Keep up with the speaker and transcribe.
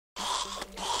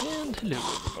And hello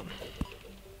everyone.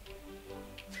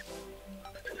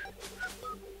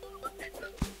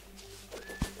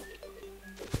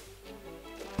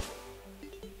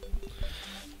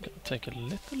 Gonna take a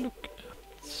little look at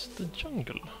the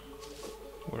jungle,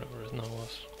 wherever it now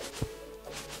was.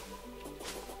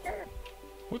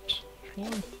 Whoops,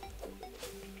 wrong.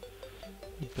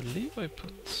 I believe I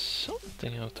put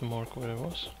something out to mark where it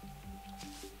was.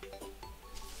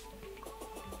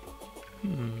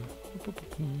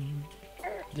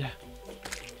 Yeah.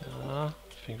 I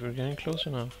think we're getting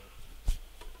closer now.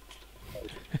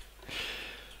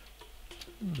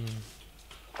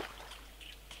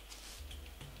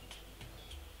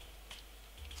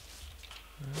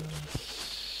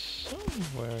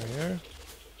 Somewhere here.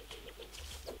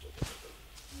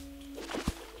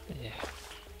 Yeah.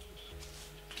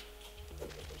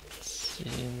 Let's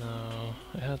see now.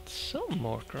 I had some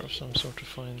marker of some sort to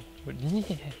find. But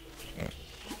yeah.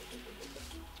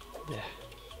 Yeah.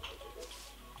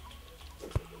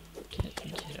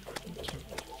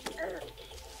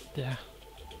 Yeah.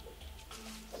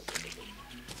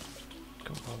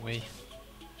 Go away.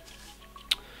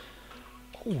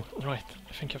 Oh, right.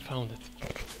 I think I found it.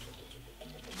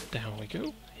 Down we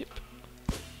go. Hip.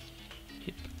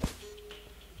 Hip.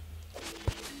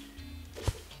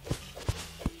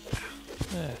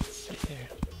 Let's see here.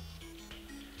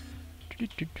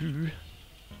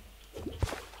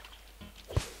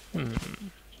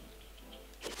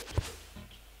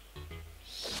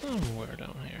 Somewhere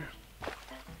down here. I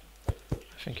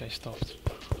think I stopped.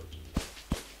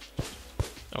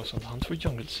 I was on the hunt for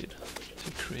jungle seed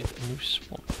to create a new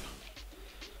swamp.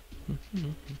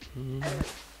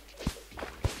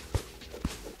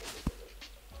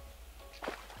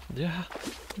 Yeah,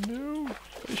 no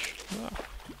fish. Ah.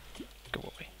 Go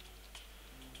away.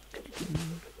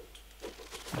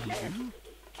 You.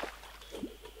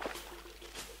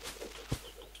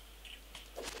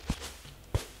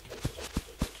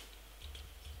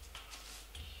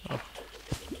 Oh.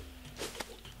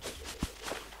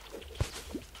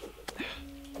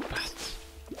 Bats.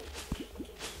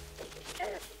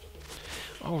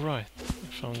 Oh right, I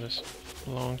found this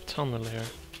long tunnel here.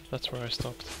 That's where I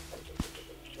stopped.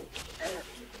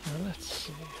 Now let's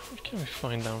see, what can we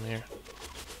find down here?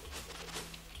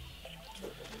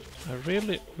 I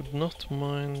really would not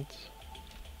mind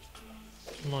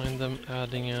them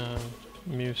adding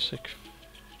music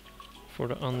for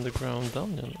the underground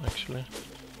dungeon, actually.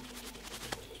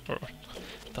 Or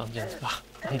dungeon,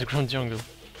 underground jungle.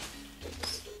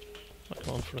 Like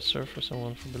one for the surface and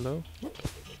one for below. Whoop.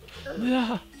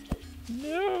 Yeah!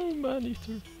 No,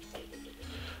 man-eater!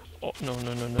 Oh, no.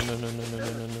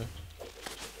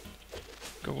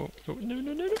 Go,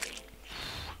 no.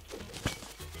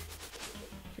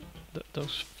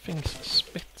 Those things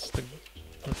spits the,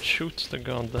 or shoots the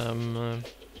goddamn,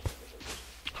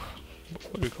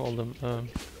 what do you call them?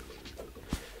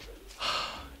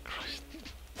 Christ.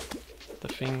 The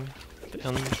thing, the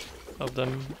end of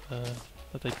them,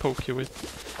 that they poke you with.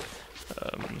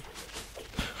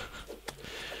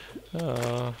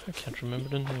 I can't remember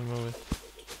the name of it.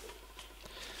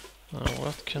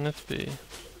 What can it be?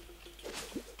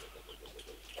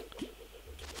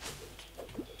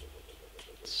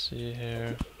 See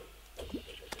here.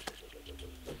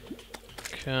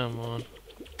 Come on.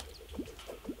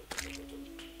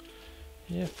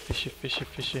 Yeah,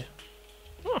 fishy.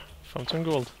 Ah, found some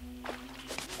gold.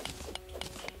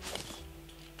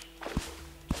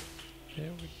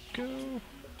 There we go.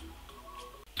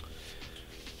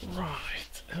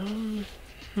 Right. I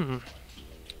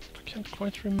can't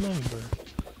quite remember.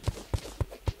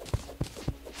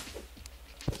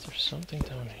 Is there something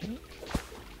down here?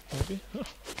 Maybe? Oh.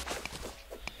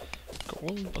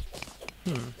 Gold, but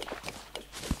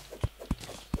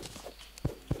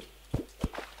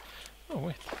oh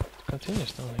wait, it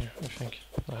continues down here, I think.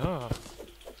 Aha!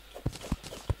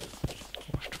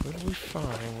 What will we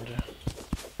find?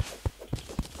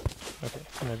 Okay,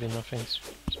 maybe nothing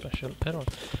special at all.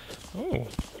 Oh!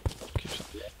 Keeps on.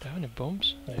 Do I have any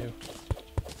bombs? I do.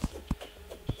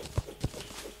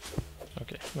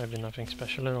 Okay, maybe nothing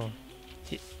special at all.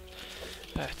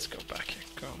 Let's go back here,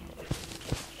 come on.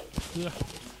 Yeah.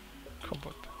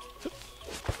 Cobweb.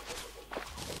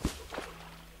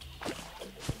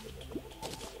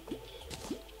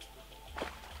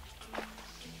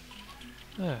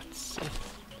 Let's see.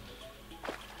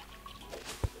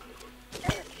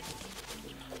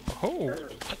 Oh!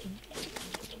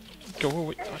 Go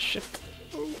away. Oh shit.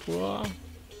 Oh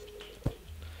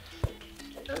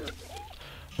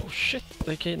shit,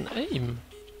 they can aim.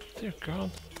 Dear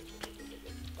God.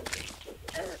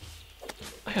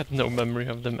 I had no memory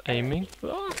of them aiming.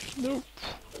 Ah. Nope.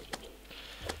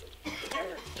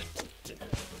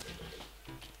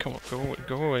 Come on, go away,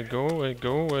 go away, go away,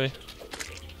 go away.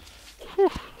 Whew.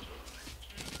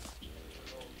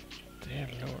 Dear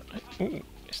lord. Ooh,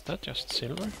 is that just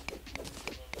silver?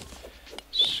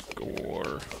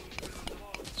 Score.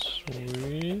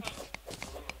 Sweet.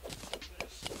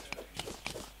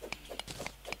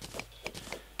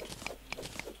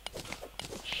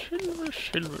 Silver,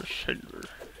 silver, silver.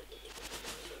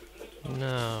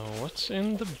 Now, what's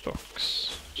in the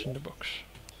box? What's in the box?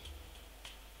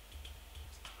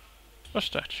 A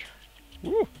statue.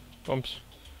 Woo! Bombs.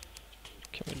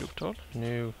 Can we loot all?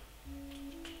 No.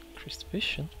 Increased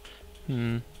vision?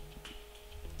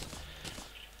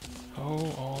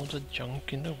 Oh, all the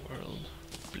junk in the world.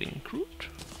 Blink root?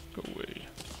 Go away.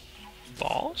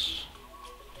 Boss?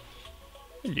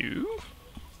 Hello?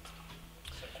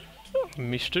 Oh,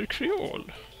 Mr. Creole.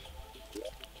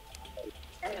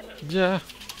 Yeah.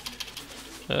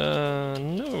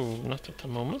 No, not at the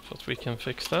moment, but we can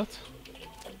fix that.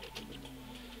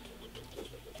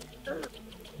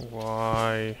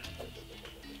 Why?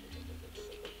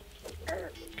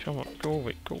 Come on, go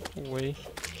away, go away.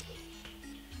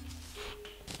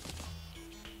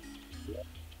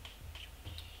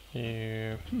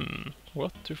 Yeah,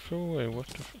 what to throw away, what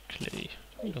to throw? Clay.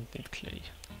 We don't need clay.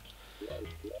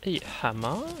 A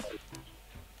hammer.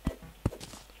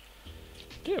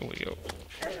 There we go.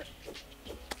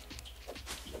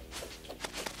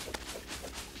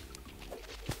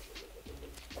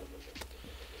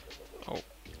 Oh,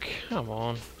 come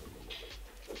on.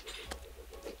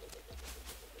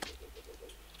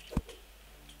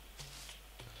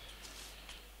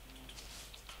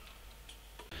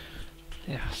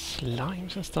 Yeah,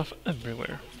 slimes and stuff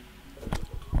everywhere.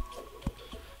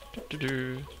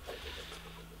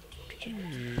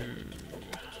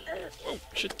 Oh,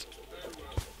 shit.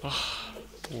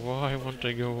 Why won't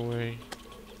they go away?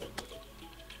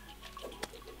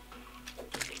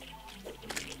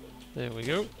 There we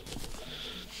go.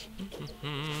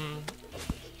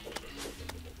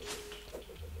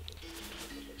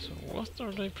 So what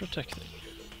are they protecting?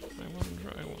 I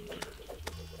wonder, I wonder.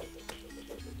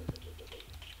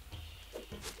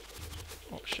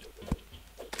 Oh shit.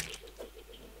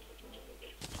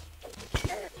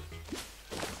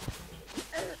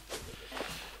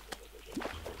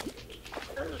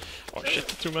 Oh shit,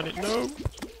 too many. No!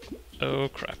 Oh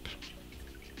crap.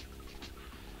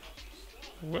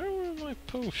 Where were my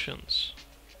potions?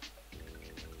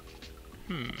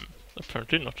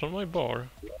 Apparently not on my bar.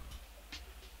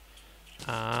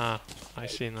 Ah, I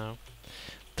see now.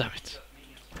 Damn it.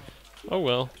 Oh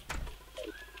well.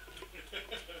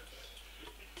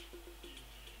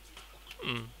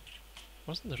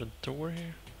 Wasn't there a door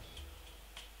here?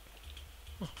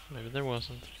 Oh, maybe there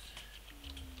wasn't.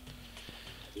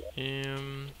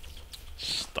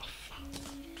 Stuff.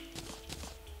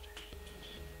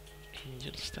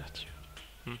 Angel statue.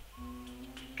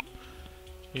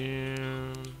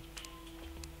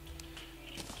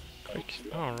 Quick.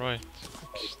 Oh, right.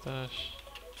 Quick stash.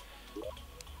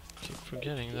 Keep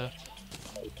forgetting that.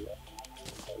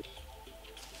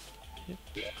 Yep.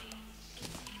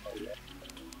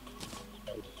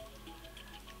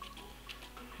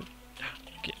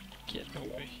 Get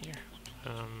over here.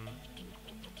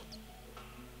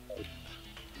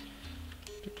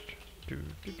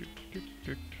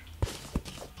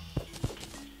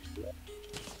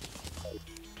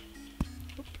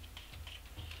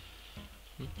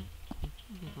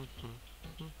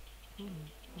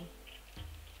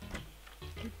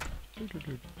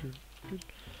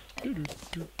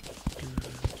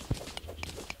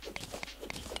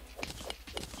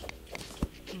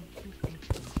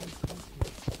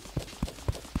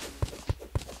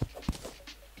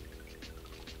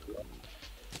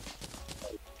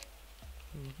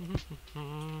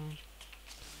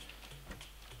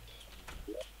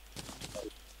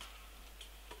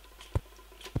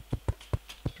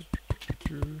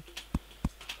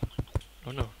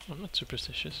 Oh no, I'm not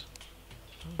superstitious.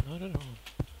 No, not at all.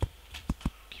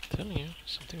 Keep telling you,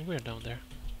 something weird down there.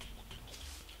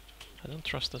 I don't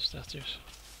trust those statues.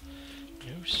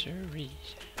 No siree.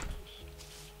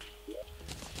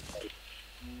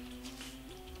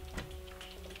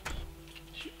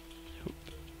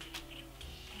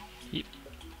 Yep.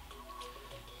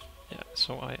 Yeah,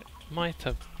 so I might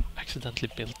have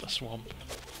accidentally built a swamp.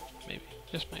 Maybe,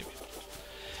 just maybe.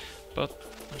 But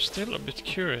I'm still a bit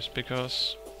curious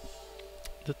because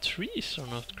the trees are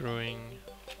not growing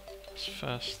as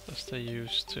fast as they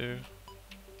used to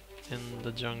in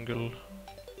the jungle.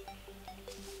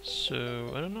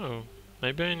 So I don't know.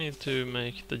 Maybe I need to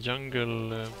make the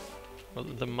jungle well,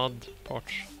 the mud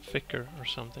parts thicker or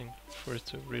something for it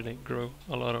to really grow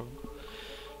a lot of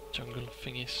jungle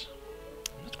thingies.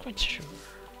 I'm not quite sure.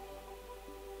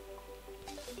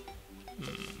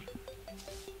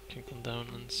 Can come down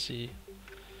and see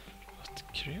what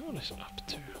Creole is up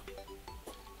to.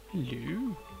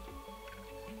 Hello.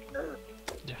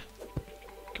 Yeah.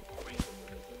 Go away.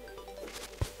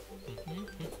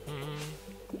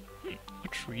 A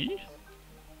tree?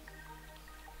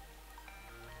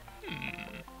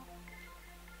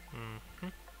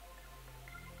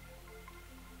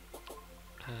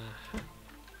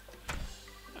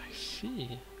 I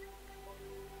see.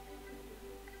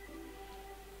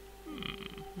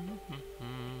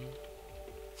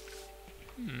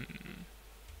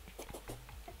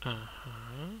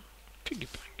 Piggy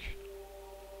bank.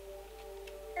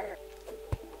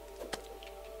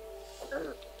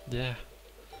 Yeah.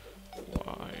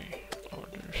 Why are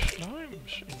there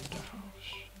slimes in the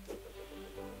house?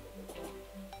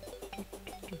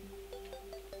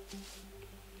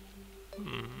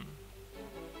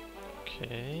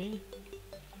 Okay.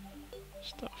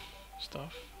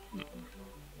 Stuff.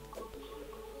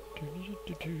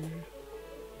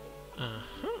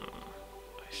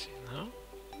 I see now.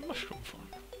 Mushroom farm.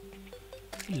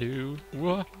 Hello.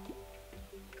 What?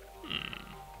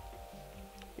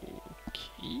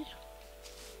 Okay.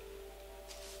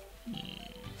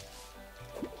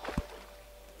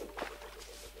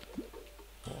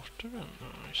 Water and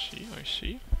I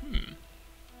see.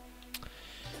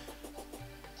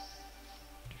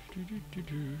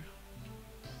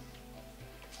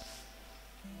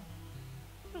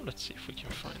 Now let's see if we can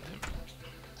find him.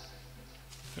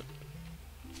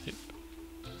 Yep.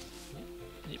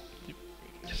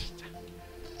 Yes.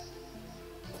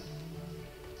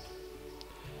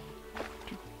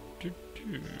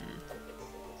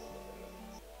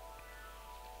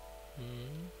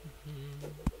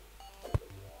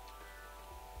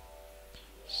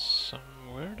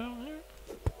 Somewhere down here?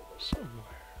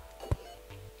 Somewhere.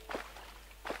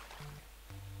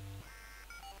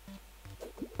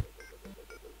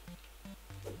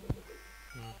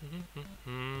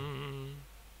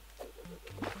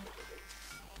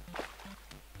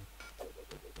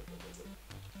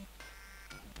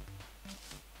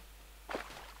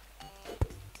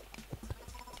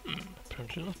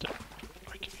 Apparently not there.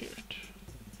 I can hear it.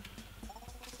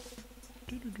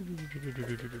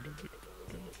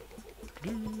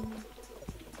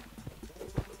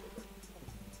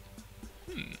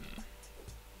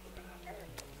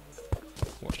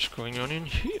 What's going on in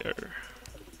here?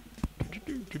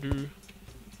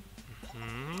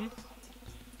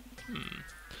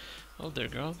 Oh, there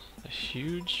you go. The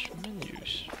huge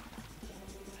menus.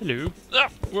 Hello. Ah!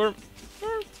 Worm!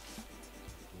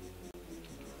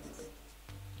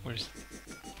 Where's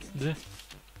the?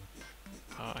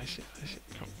 Ah, I see.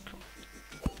 Come.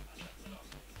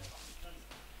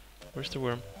 Where's the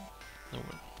worm? No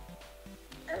worm.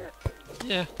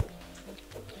 Yeah.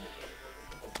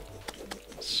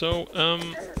 So,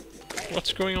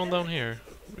 what's going on down here,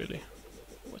 really?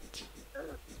 What?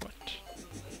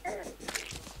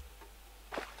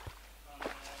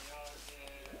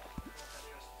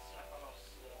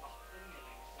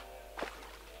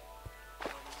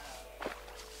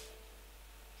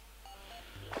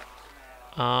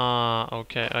 Ah,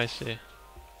 okay, I see.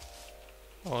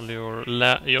 All your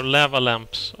lava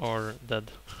lamps are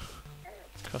dead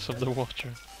because of the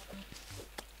water.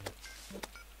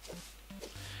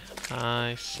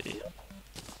 I see.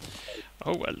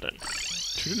 Oh well then.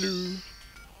 Toodaloo.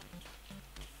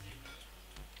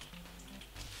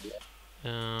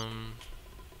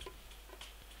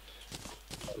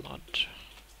 Mud.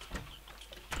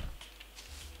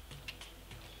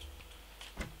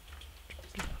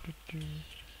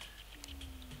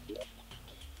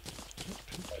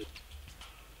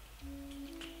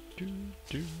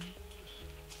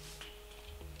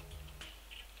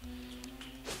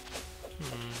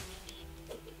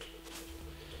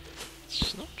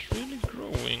 It's not really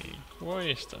growing. Why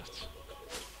is that?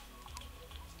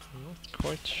 I'm not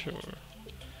quite sure.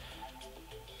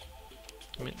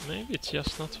 I mean, maybe it's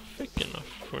just not thick enough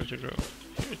for it to grow.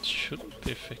 Here it should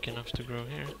be thick enough to grow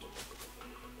here.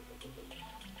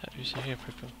 Have you see here,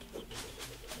 people?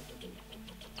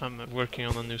 I'm working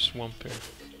on a new swamp here.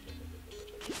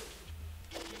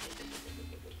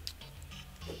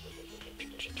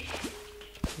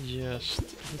 Yes,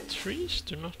 the trees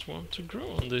do not want to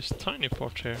grow on this tiny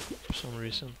part here for some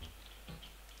reason.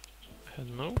 I had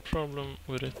no problem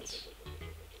with it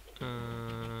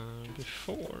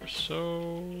before,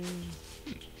 so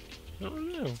I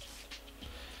don't know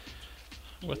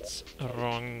what's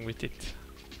wrong with it.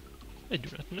 I do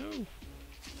not know.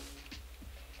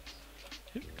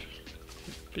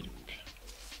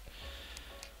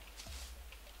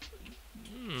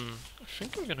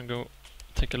 gonna go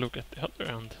take a look at the other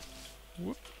end.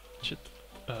 Whoop, shit.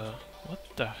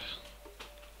 What the?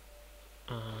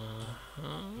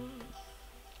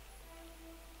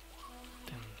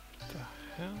 The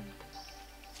hell?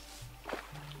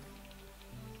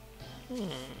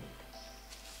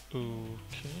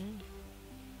 Okay.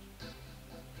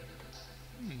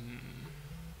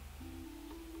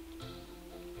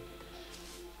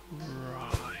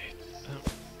 Right.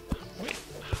 Wait,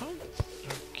 how?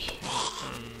 Okay.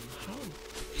 How?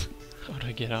 How do I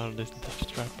get out of this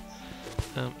death trap?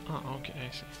 Okay,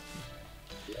 I see.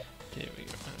 There we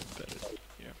go. Better.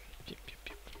 Yep.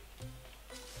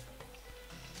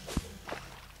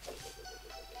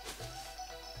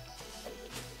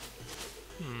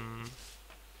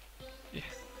 Yeah.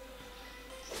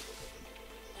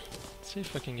 Let's see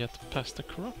if I can get past the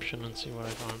corruption and see what I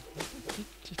found.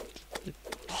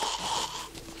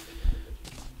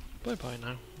 Bye bye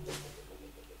now.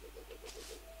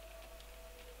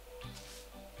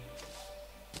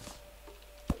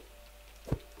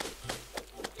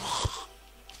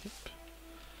 Yep.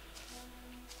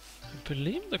 I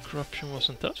believe the corruption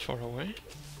wasn't that far away.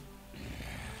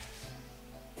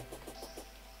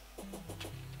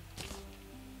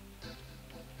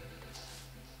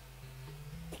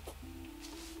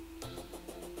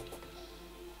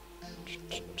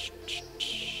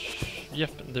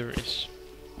 Yep, there is.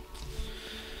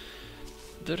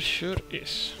 There sure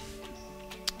is.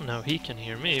 Now he can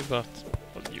hear me, but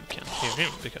well, you can't hear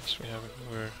him because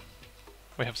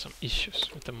we have some issues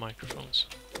with the microphones.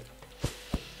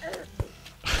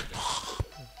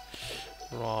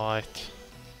 Right.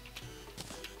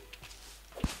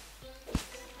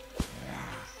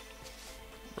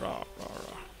 Rah.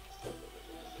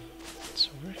 It's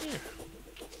over here.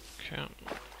 Okay,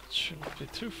 it shouldn't be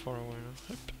too far away now.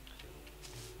 Yep.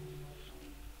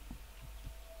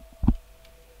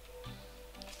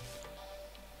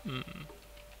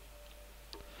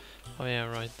 Oh yeah,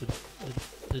 right,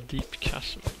 the deep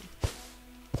chasm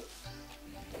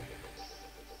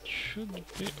should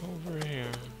be over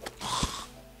here.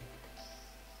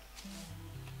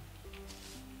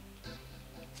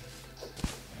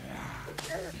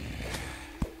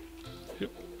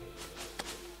 Yep.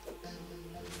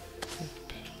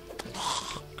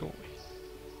 Go away.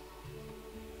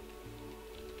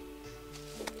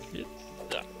 Yeah.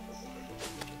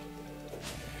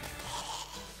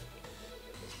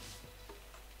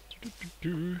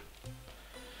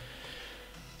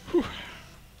 Whew.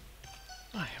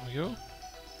 Ah, here we go.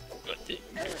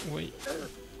 Wait.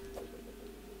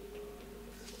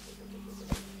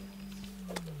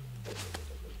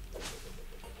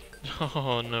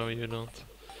 Oh no, you don't.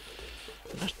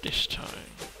 Not this time.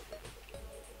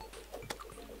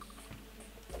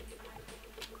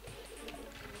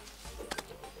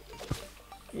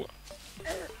 Whoa.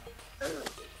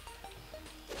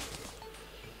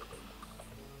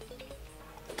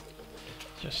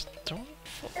 Just don't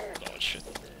fall. Oh shit.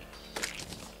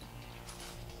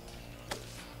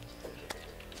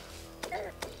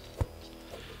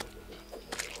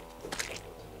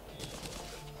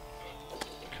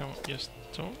 Come on, just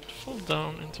don't fall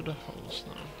down into the holes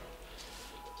now.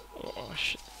 Oh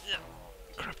shit. Yeah.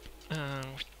 Crap.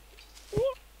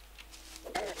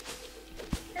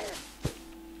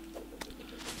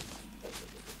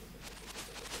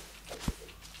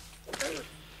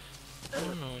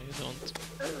 Oh no, you don't.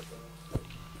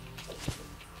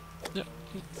 Yeah.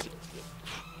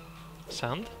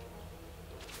 Sand?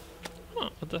 Huh,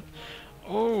 what the?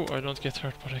 Oh, I don't get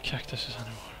hurt by the cactuses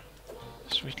anymore.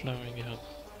 Sweet loving God.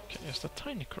 Okay, just a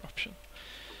tiny corruption.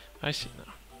 I see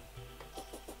now.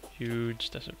 Huge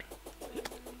desert. Yeah.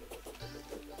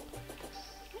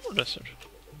 More desert.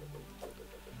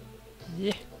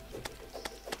 Yeah.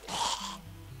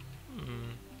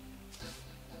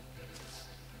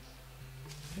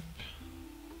 Yep.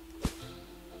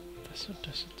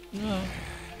 Desert. No.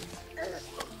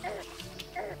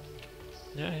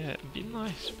 Yeah, be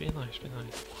nice. There's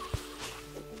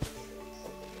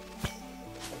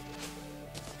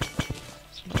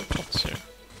a lot of pots here.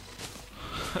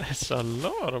 It's a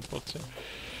lot of pots here.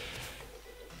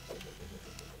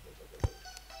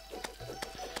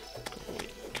 Go away,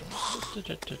 come on.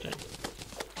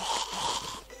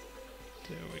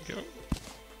 There we go.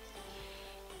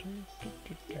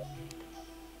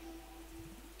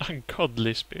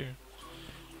 Ungodly spear.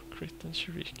 Crit and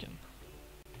shuriken.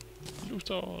 Loot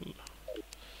all.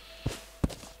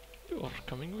 You're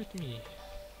coming with me.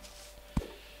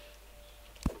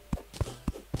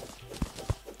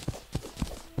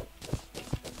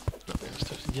 No, I just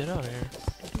have to get out of here.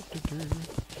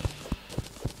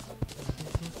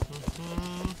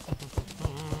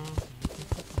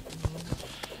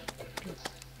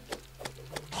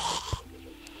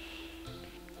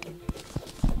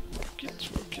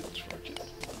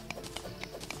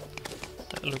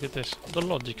 look at this. The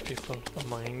logic people are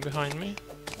mining behind me,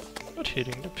 but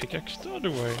hitting the pickaxe the other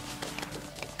way.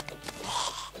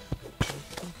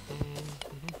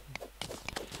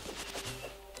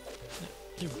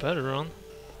 You better run.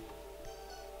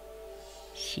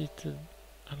 Seated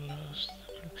and lost.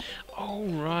 Oh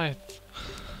right,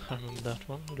 I remember that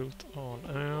one. Loot all.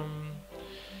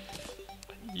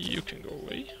 You can go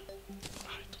away.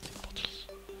 I don't need bottles.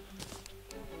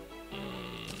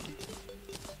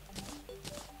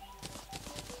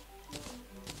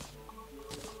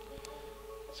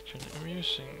 It's kind of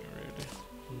amusing, really.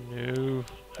 No,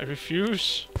 I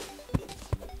refuse.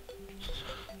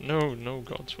 No, no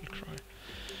gods will cry.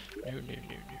 No, no, no,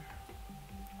 no.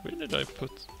 Where did I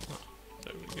put? Oh,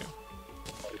 there we go.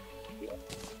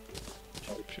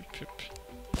 Pip, pip, pip.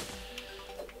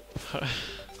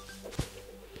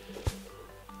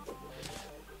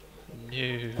 No,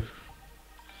 they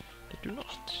do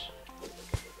not.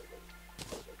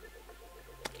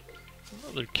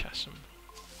 Another chasm.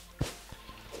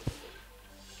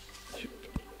 Yep.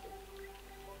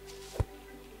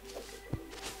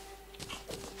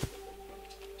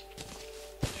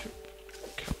 Yep.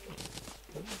 Come on.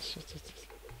 That's it.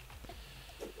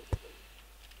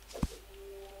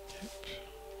 Yep.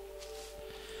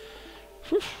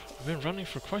 Whew. I've been running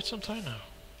for quite some time now.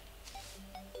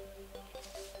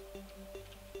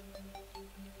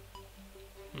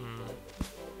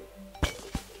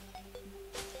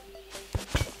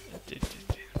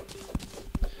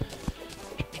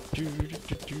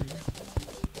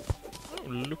 Oh,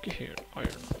 looky here, iron.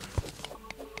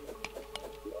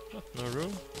 Not no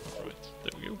room. Alright,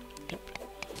 there we go. Yep.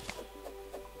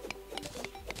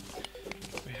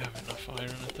 We have enough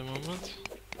iron at the moment.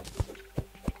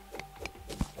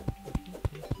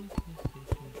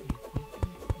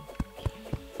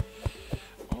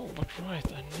 Oh, but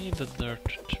right, I need the dirt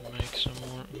to make some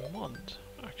more mud,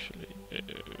 actually.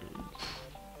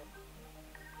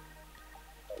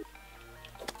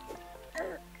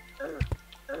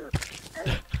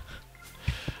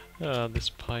 This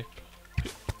pipe.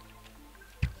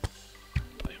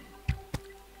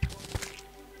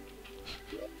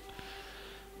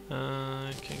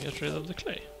 I can get rid of the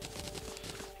clay.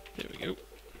 There we go.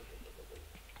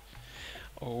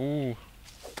 Oh,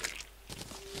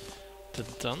 the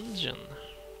dungeon.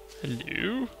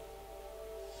 Hello,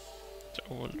 the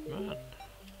old man.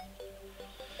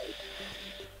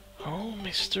 Oh,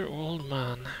 Mr. Old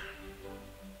Man.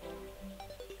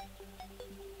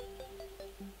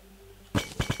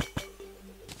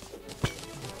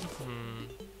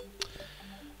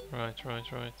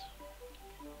 Right.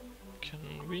 Can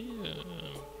we...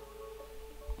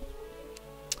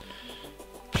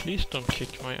 Please don't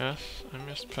kick my ass, I'm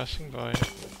just passing by.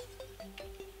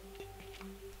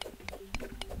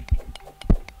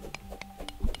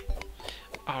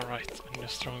 Alright, I'm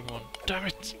just throwing one. Damn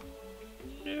it!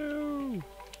 No!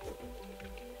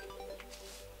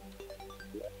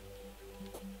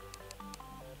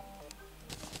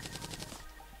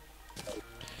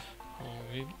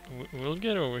 We'll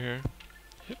get over here.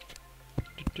 Yep.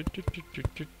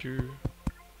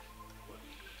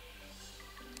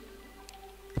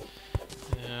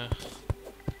 Yeah.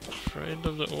 Afraid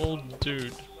of the old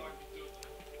dude.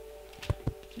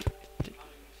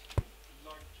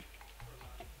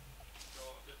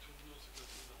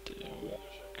 There we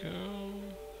go.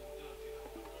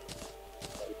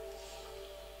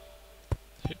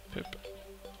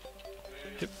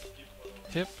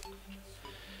 Hip.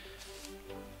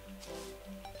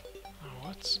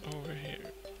 What's over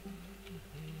here?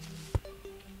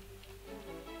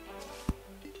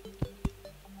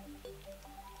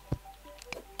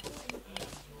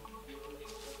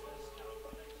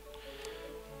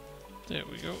 There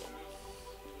we go.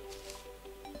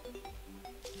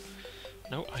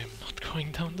 No, I am not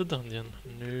going down the dungeon.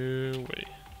 No way.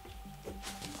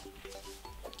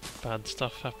 Bad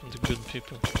stuff happened to good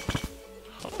people.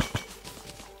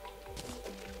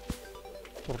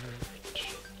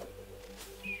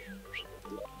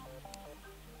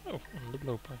 Oh, on the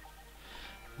blowpipe.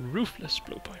 Roofless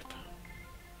blowpipe.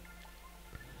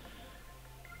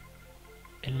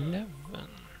 11.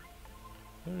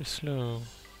 Very slow.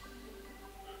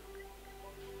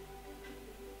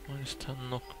 -10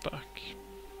 knockback.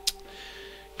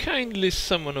 Kindly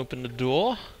someone open the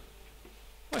door.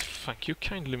 Why, thank you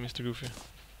kindly, Mr. Goofy.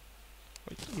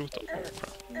 Wait, loot up. Oh,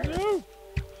 crap. No!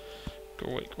 Go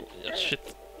away, go. Yeah,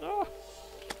 shit. Ah!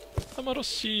 I'm out of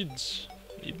seeds.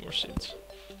 Need more seeds.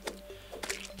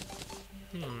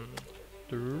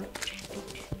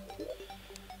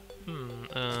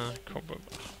 Cobweb.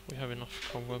 We have enough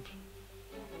cobweb.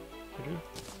 We do?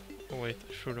 Oh wait,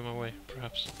 I threw them away,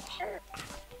 perhaps. Oh,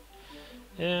 crap.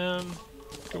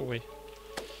 Go away.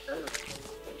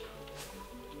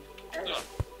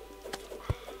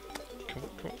 Come on,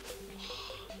 come on.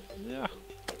 Yeah.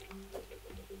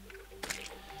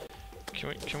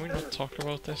 Can we not talk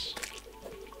about this?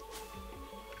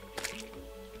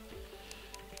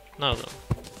 Now then.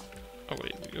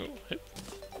 Away we go. Hey.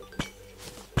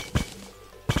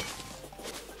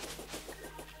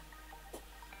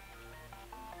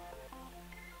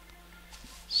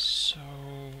 So,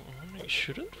 I'm wondering,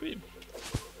 shouldn't we be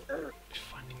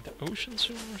finding the ocean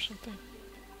soon or something?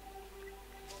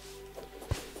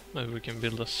 Maybe we can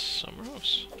build a summer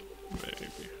house. Maybe.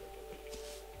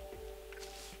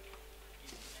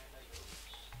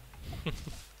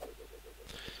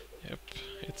 Yep,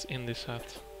 it's in this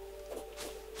hat.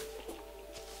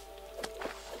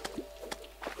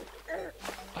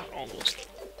 Ah, almost.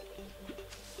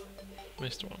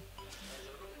 Missed one.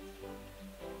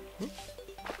 Oop.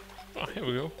 Ah, here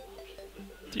we go.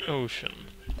 The ocean.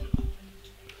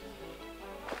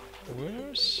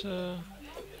 Where's...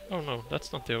 Oh no,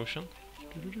 that's not the ocean.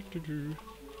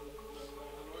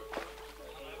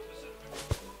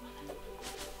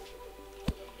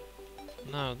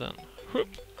 Now then. Whoop.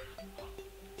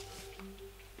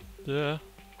 Yeah.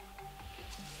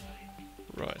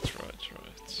 Right.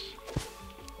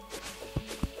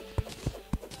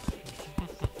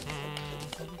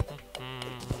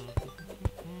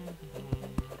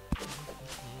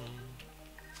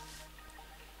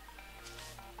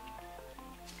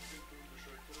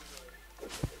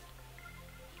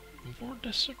 More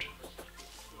desert.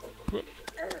 Whoop.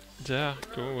 Yeah,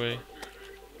 go away.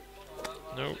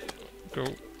 No, go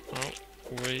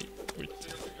away with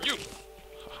you.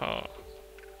 Haha.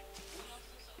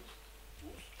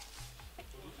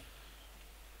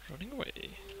 Running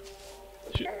away.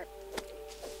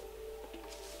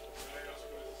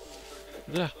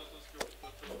 Yeah.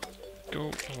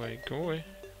 Go away, go away.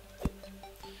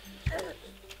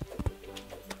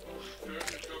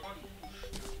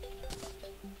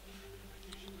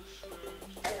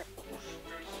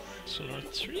 So there are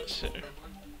trees here.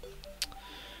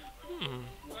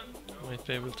 Might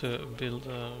be able to build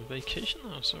a vacation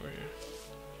house over here.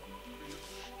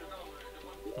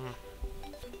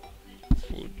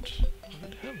 Wood. I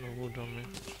really have no wood on me.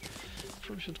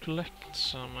 Probably should collect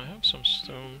some. I have some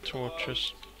stone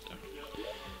torches. There.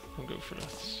 I'll go for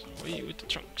that. Away with the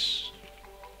trunks.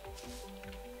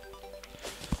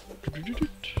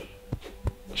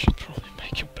 I should probably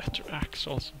make a better axe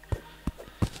also.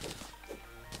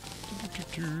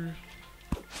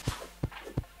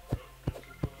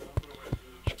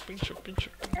 Shopping.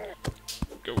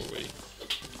 Go away.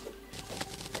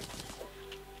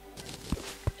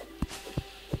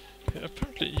 Okay,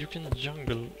 apparently you can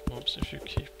jungle mobs if you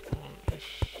keep on.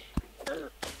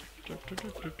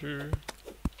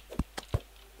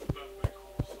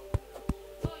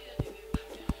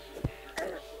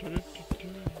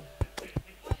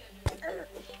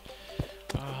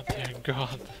 Ah, dear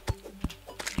God.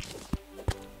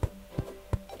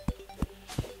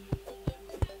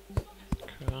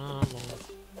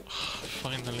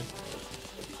 Finally.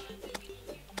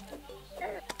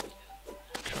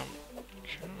 Come.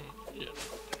 Yeah.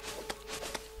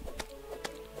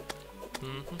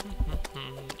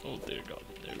 Oh dear God,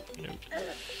 no.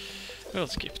 We'll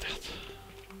skip that.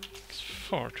 It's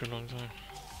far too long time.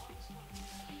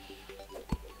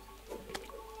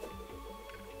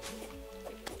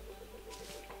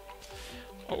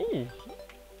 Oh!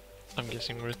 I'm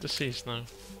guessing we're at the seas now.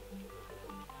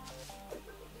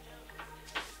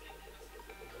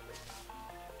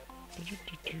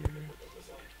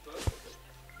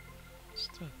 What's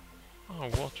that? Oh,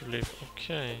 water leaf,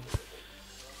 okay.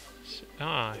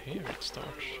 Ah, here it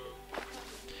starts.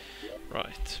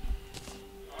 Right.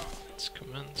 Let's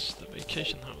commence the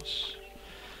vacation house.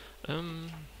 Yeah,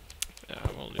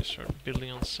 I've always heard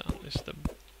building on sand is the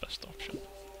best option.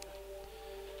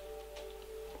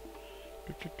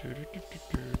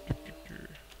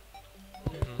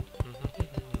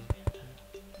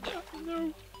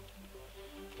 No.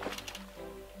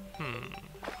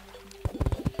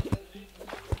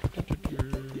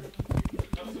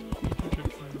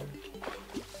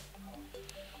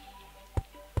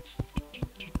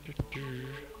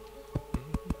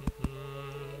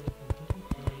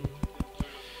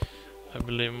 I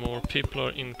believe more people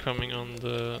are incoming on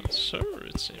the server,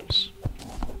 it seems.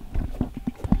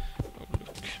 Oh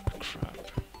look, a crab.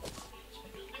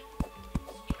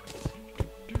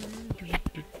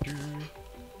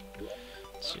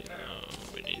 Let's see now,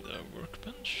 we need a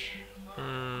workbench.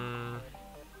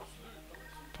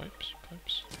 Pipes.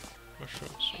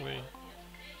 Mushrooms, away.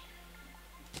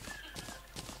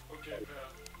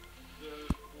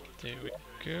 There we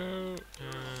go.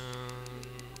 And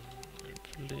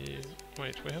I believe.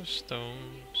 Wait, we have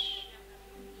stones.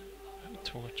 We have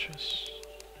torches.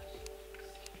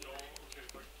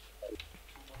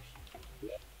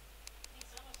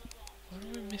 What are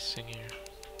we missing here?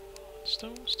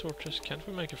 Stones, torches. Can't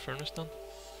we make a furnace then?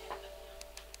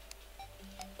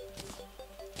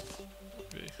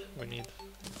 We need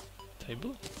a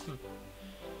table?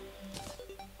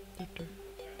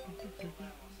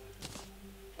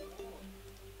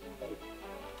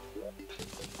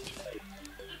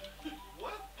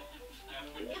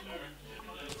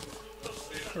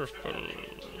 Purple.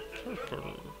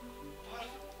 Purple.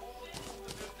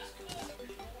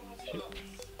 Yep.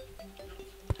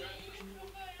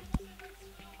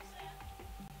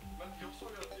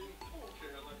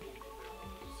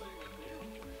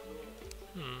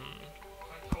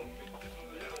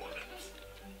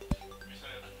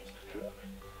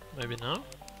 Maybe now?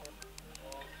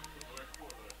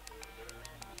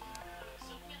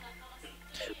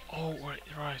 Oh, right.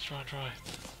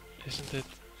 Isn't it...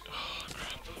 Oh,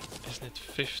 crap. Isn't it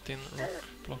 15 rock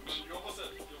blocks?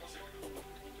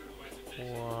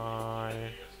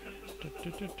 Why?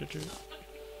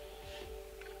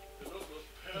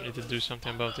 I need to do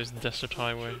something about this desert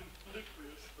highway.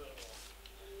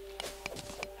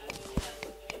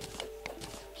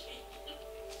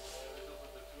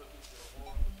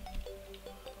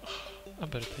 I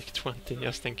better take 20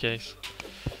 just in case.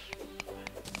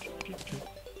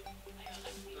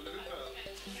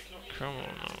 Come on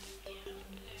now.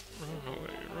 Run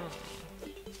away, run.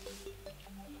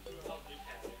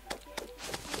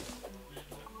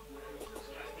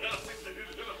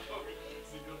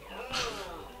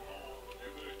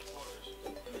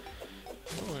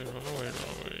 Run away.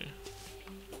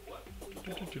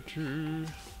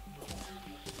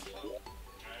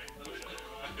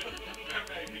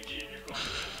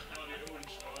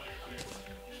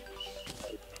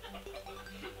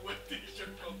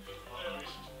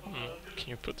 Can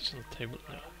you put this on the table?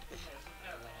 No.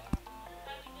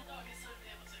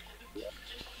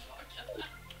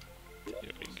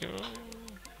 Here we go.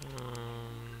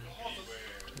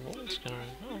 Walls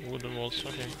going. Oh, wooden walls,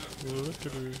 okay.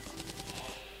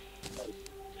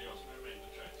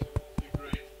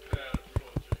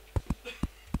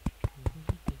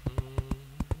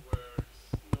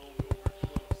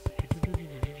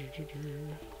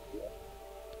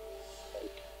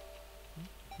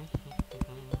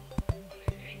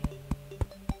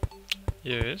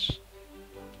 Yes.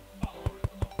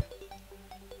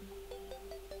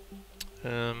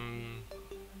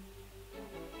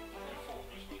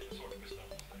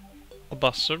 A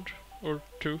buzzard or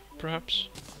two, perhaps.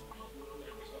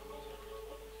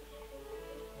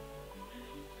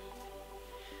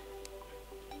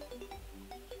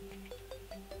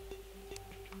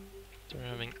 They're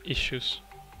having issues.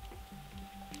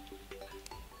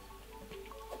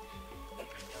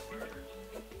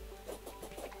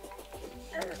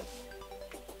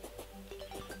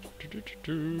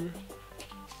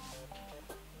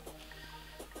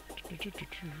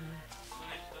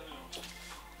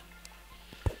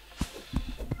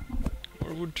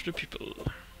 More wood to the people.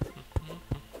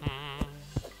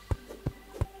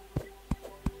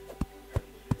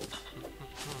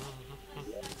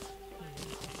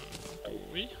 Go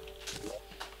away.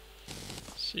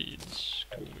 Seeds,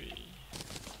 go away.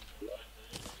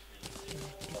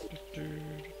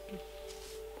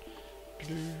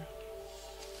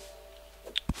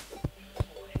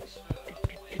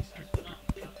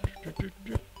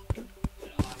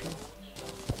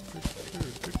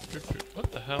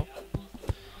 What the hell?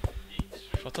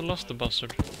 I thought I lost the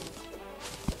buzzard.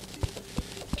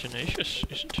 Tenacious,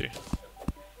 isn't he?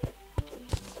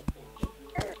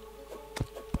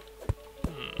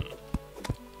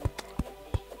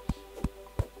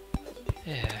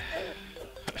 Yeah.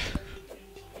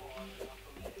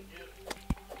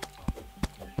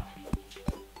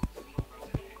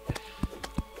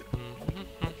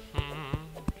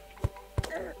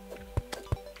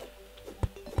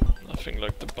 Nothing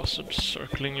like the buzzard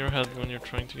circling your head when you're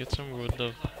trying to get some wood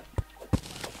though.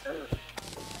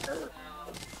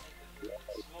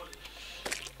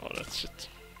 Oh, that's it.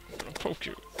 I'm gonna poke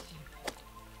you.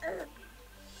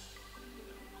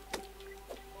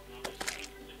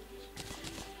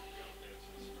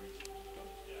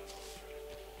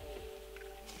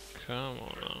 Come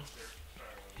on now.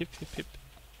 Hip hip hip.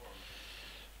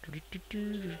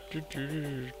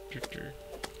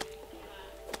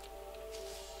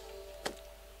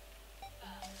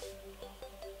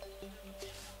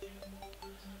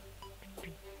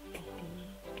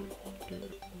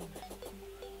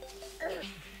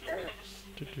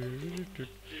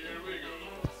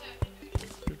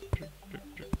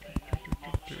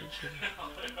 So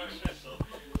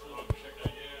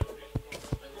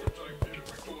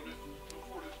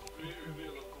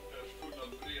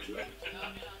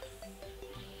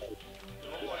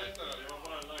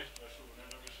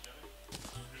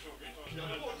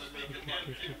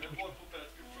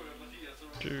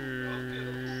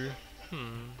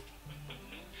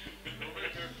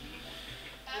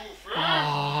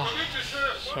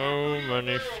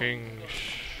many things.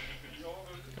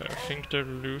 I think they're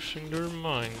losing their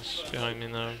minds behind me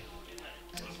now.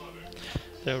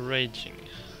 They're raging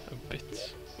a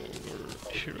bit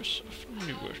over Heroes of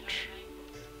Newark.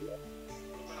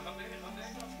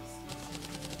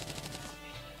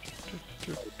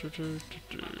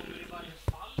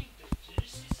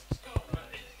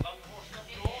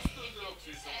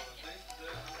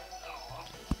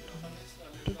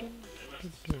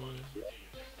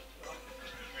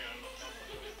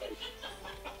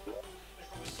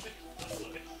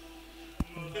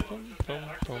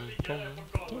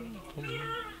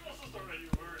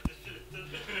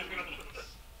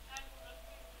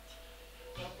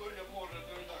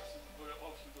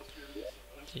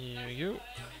 Here you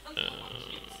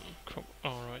go.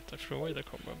 Alright, I threw away the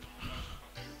cobweb.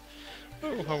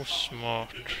 Oh, how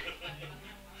smart.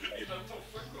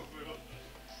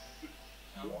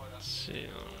 Let's see.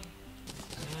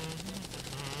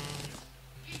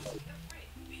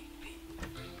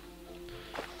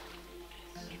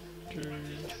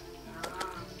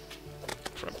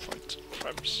 Crab fight.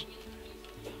 Crabs.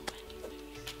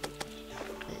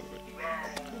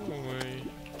 Go away.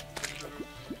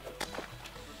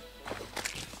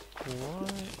 Why are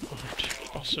there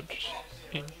buzzards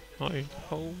in my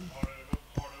home?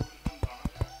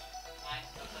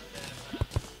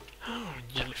 Oh,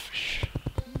 jellyfish.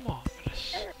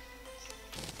 Marvelous.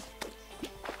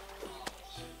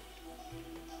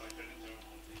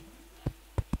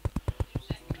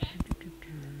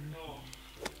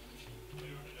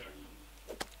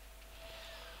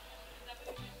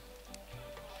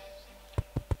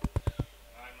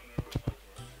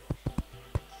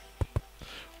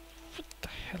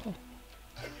 Hell?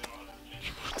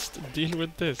 What's the deal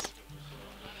with this?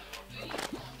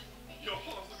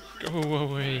 Go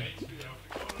away.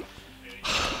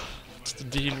 What's the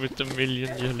deal with the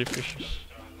million jellyfishes?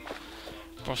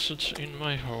 Buzzards in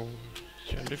my home.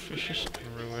 Jellyfishes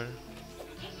everywhere.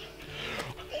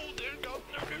 Oh dear God,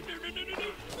 no.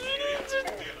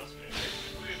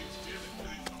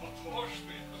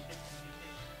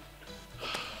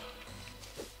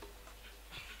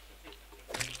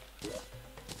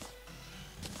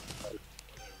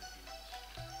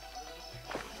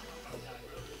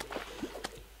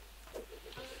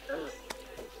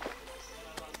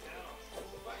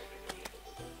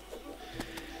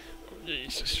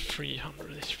 Jesus,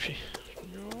 300 HP.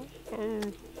 No. Oh,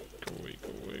 go away, go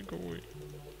away, go away.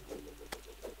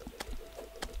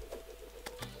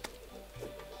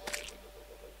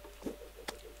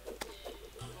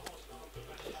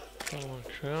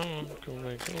 Come on, go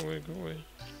away, go away, go away.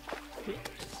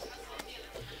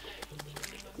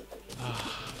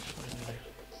 Ah, finally.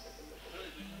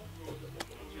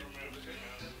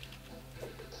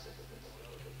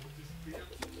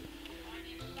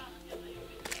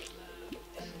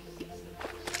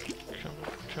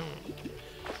 Come on.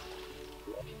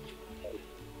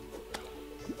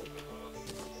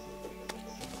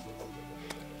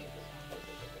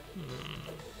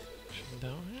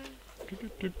 Down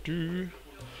here. Do.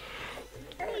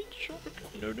 Right shark.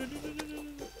 No.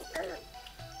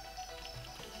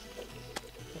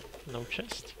 No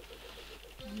chest.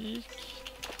 Yeek.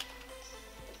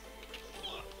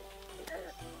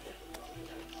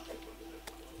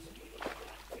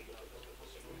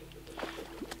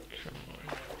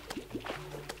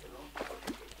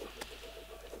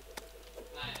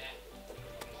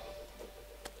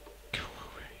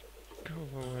 Go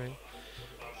away.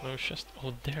 No chest.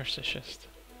 Oh, there's a chest.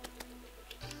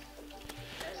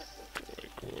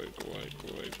 Go away.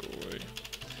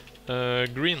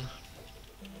 Green.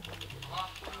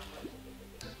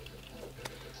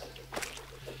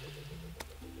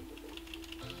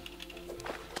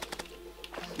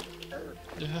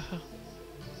 Yeah.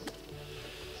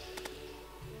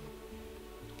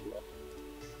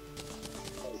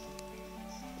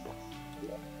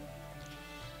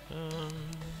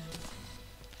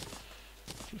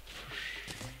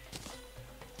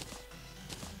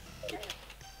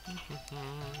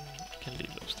 Can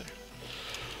leave those there.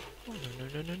 Oh no,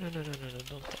 don't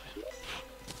die.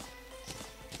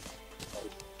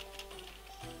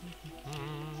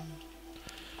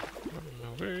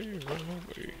 Run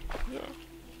away. Yeah.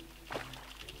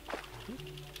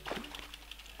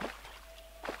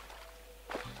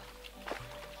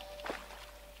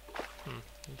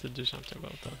 do something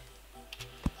about that.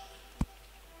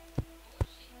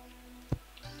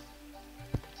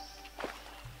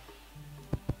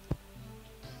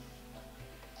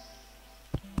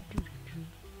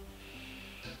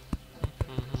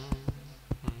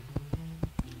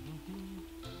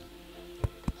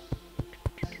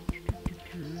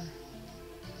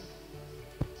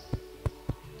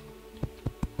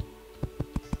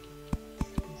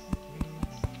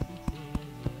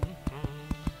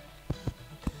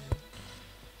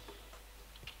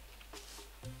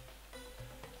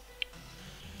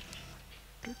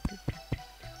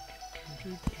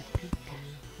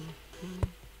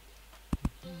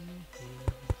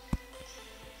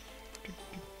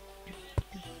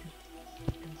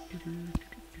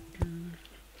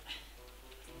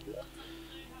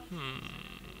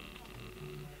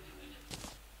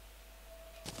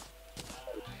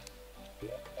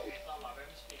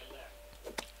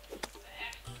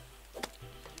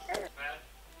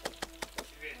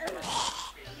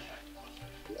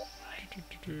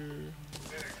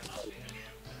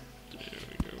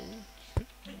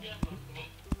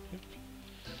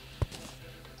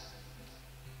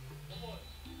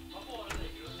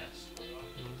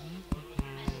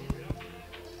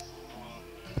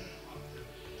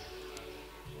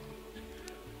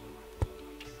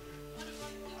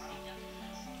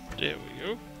 There we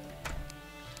go.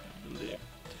 I believe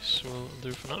this will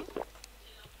do for now.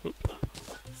 Oop.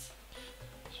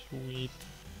 Sweet.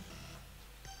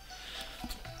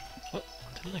 Well,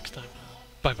 until next time.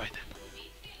 Bye bye then.